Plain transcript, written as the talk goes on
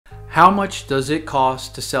How much does it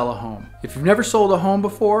cost to sell a home? If you've never sold a home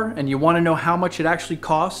before and you want to know how much it actually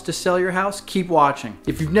costs to sell your house, keep watching.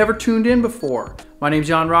 If you've never tuned in before, my name's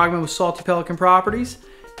Jan Roggeman with Salty Pelican Properties,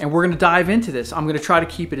 and we're going to dive into this. I'm going to try to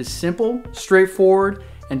keep it as simple, straightforward,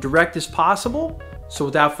 and direct as possible. So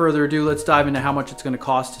without further ado, let's dive into how much it's going to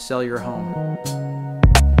cost to sell your home.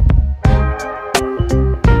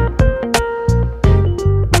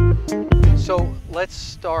 So let's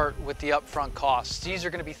start with the upfront costs. These are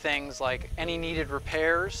going to be things like any needed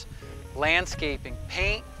repairs, landscaping,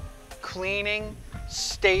 paint, cleaning,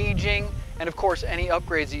 staging, and of course any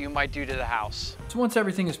upgrades that you might do to the house. So once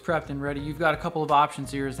everything is prepped and ready, you've got a couple of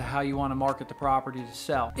options here as to how you want to market the property to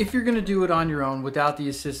sell. If you're going to do it on your own without the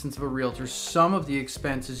assistance of a realtor, some of the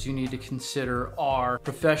expenses you need to consider are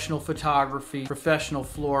professional photography, professional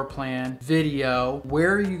floor plan, video,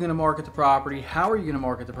 where are you going to market the property, how are you going to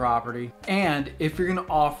market the property, and if you're going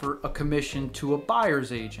to offer a commission to a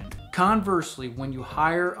buyer's agent. Conversely, when you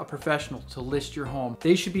hire a professional to list your home,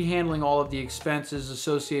 they should be handling all of the expenses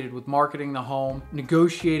associated with marketing the home,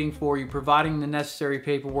 negotiating for you, providing the necessary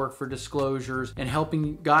paperwork for disclosures, and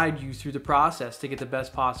helping guide you through the process to get the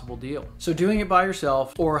best possible deal. So doing it by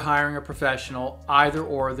yourself or hiring a professional, either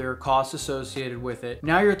or, there are costs associated with it.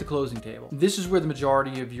 Now you're at the closing table. This is where the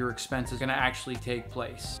majority of your expenses are going to actually take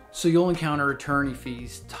place. So you'll encounter attorney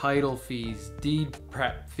fees, title fees, deed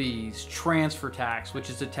prep fees, transfer tax, which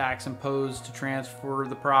is a tax imposed to transfer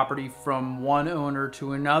the property from one owner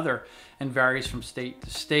to another and varies from state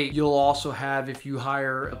to state. You'll also have, if you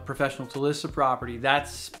hire a professional to list the property,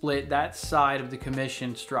 that's split, that side of the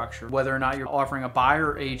commission structure. Whether or not you're offering a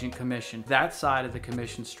buyer agent commission, that side of the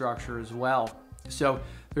commission structure as well. So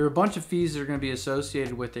there are a bunch of fees that are going to be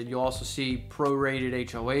associated with it. You'll also see prorated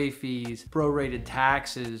HOA fees, prorated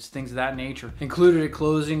taxes, things of that nature. Included at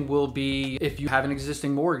closing will be if you have an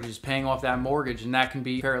existing mortgage, just paying off that mortgage, and that can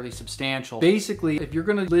be fairly substantial. Basically, if you're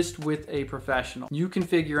going to list with a professional, you can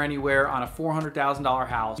figure anywhere on a $400,000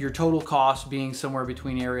 house, your total cost being somewhere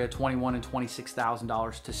between area $21,000 and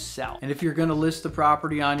 $26,000 to sell. And if you're going to list the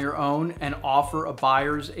property on your own and offer a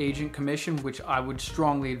buyer's agent commission, which I would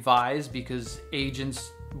strongly advise because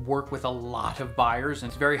agents work with a lot of buyers, and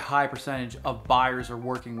it's a very high percentage of buyers are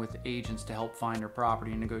working with agents to help find their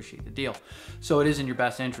property and negotiate the deal. So it is in your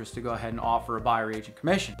best interest to go ahead and offer a buyer agent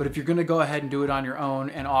commission. But if you're going to go ahead and do it on your own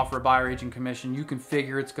and offer a buyer agent commission, you can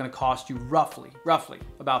figure it's going to cost you roughly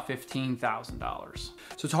about $15,000.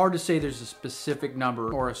 So it's hard to say there's a specific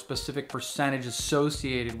number or a specific percentage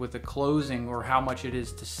associated with the closing or how much it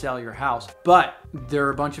is to sell your house, but there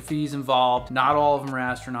are a bunch of fees involved. Not all of them are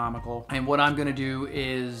astronomical. And what I'm going to do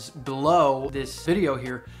is below this video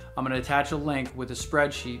here, I'm going to attach a link with a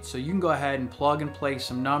spreadsheet so you can go ahead and plug and play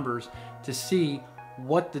some numbers to see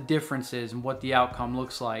what the difference is and what the outcome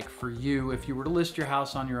looks like for you if you were to list your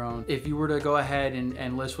house on your own, if you were to go ahead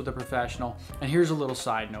and list with a professional. And here's a little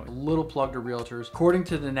side note, a little plug to realtors. According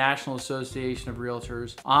to the National Association of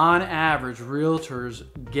Realtors, on average, realtors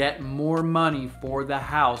get more money for the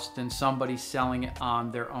house than somebody selling it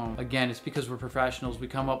on their own. Again, it's because we're professionals. We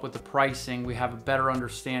come up with the pricing. We have a better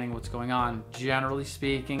understanding of what's going on. Generally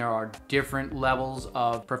speaking, there are different levels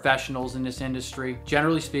of professionals in this industry.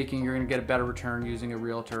 Generally speaking, you're going to get a better return using a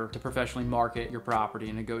realtor to professionally market your property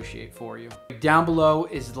and negotiate for you. Down below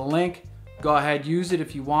is the link. Go ahead, use it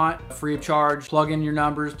if you want, free of charge. Plug in your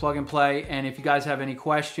numbers, plug and play. And if you guys have any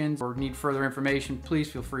questions or need further information, please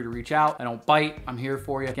feel free to reach out. I don't bite, I'm here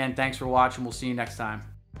for you. Again, thanks for watching. We'll see you next time.